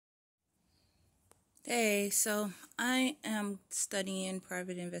Hey, so I am studying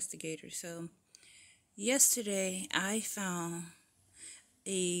private investigator. So yesterday I found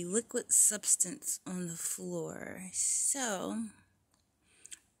a liquid substance on the floor. So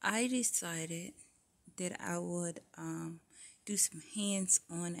I decided that I would do some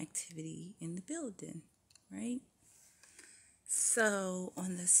hands-on activity in the building, right? So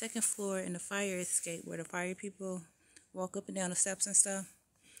on the second floor in the fire escape where the fire people walk up and down the steps and stuff,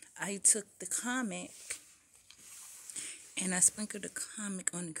 I took the comic and I sprinkled the comic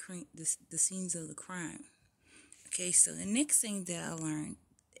on the scenes of the crime. Okay, so the next thing that I learned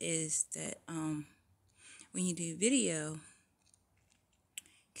is that when you do video,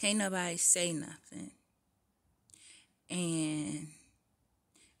 can't nobody say nothing, and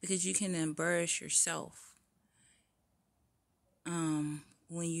because you can embarrass yourself when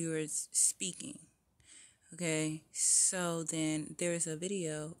you're speaking. Okay, so then there's a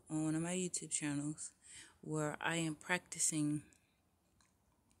video on one of my YouTube channels where I am practicing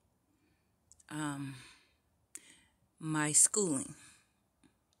my schooling.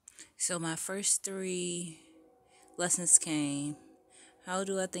 So my first 3 lessons came. How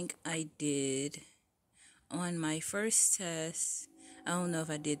do I think I did? On my first test, I don't know if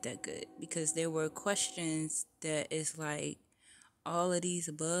I did that good because there were questions that is like all of these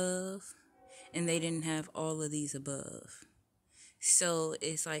above, and they didn't have all of these above. So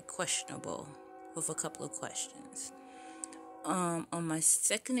it's like questionable with a couple of questions. On my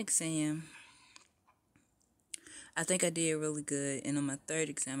second exam, I think I did really good, and on my third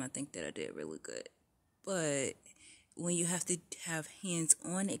exam, I think that I did really good. But when you have to have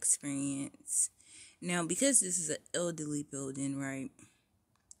hands-on experience, now because this is an elderly building, right?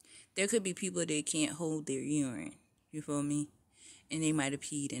 There could be people that can't hold their urine, you feel me? And they might have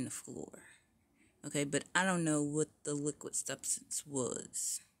peed in the floor. Okay, but I don't know what the liquid substance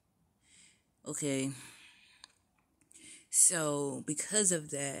was. Okay, so because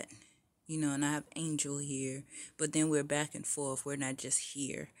of that, and I have Angel here, but then we're back and forth. We're not just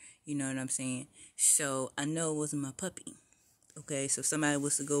here, you know what I'm saying? So I know it wasn't my puppy. Okay, so if somebody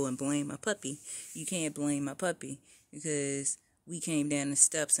was to go and blame my puppy, you can't blame my puppy because we came down the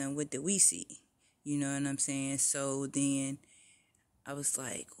steps and what did we see? You know what I'm saying? So then I was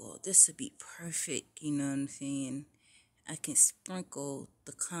like, well, this would be perfect, you know what I'm saying? I can sprinkle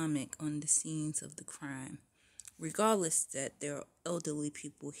the comic on the scenes of the crime. Regardless that there are elderly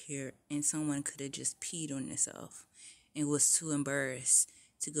people here and someone could have just peed on themselves and was too embarrassed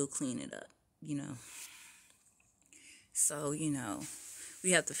to go clean it up, So, we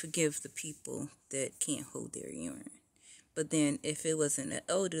have to forgive the people that can't hold their urine. But then if it wasn't an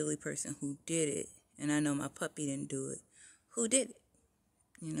elderly person who did it, and I know my puppy didn't do it, who did it?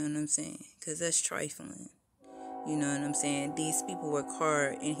 You know what I'm saying? Because that's trifling. You know what I'm saying? These people work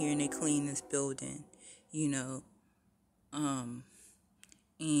hard in here and they clean this building, and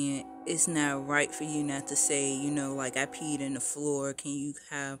it's not right for you not to say, like I peed in the floor. Can you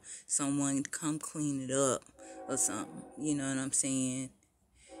have someone come clean it up or something? You know what I'm saying?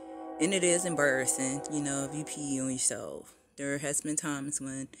 And it is embarrassing, if you pee on yourself. There has been times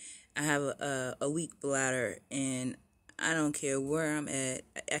when I have a weak bladder and I don't care where I'm at.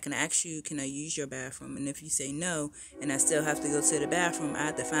 I can ask you, can I use your bathroom? And if you say no, and I still have to go to the bathroom, I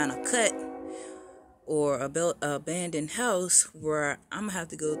have to find a cut or a abandoned house where I'm going to have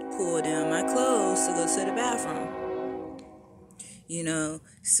to go pull down my clothes to go to the bathroom.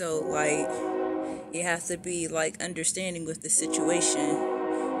 So, like, it has to be, like, understanding with the situation,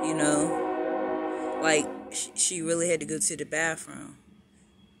 Like, she really had to go to the bathroom.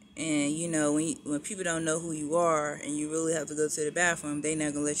 And, when people don't know who you are and you really have to go to the bathroom, they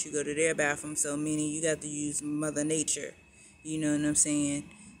not going to let you go to their bathroom. So, meaning you got to use Mother Nature. You know what I'm saying?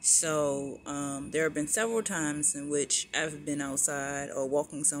 So, there have been several times in which I've been outside or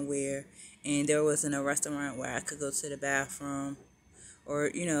walking somewhere and there wasn't a restaurant where I could go to the bathroom or,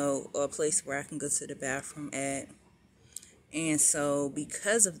 a place where I can go to the bathroom at. And so,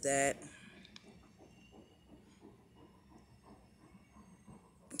 because of that,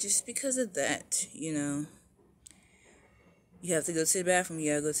 you have to go to the bathroom,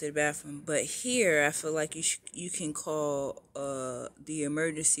 you gotta go to the bathroom. But here, I feel like you can call the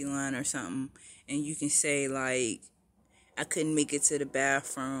emergency line or something, and you can say, like, I couldn't make it to the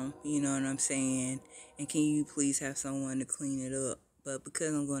bathroom, you know what I'm saying? And can you please have someone to clean it up? But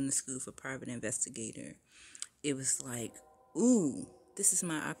because I'm going to school for private investigator, it was like, ooh, this is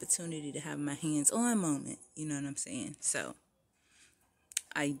my opportunity to have my hands-on moment, you know what I'm saying? So,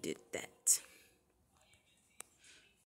 I did that.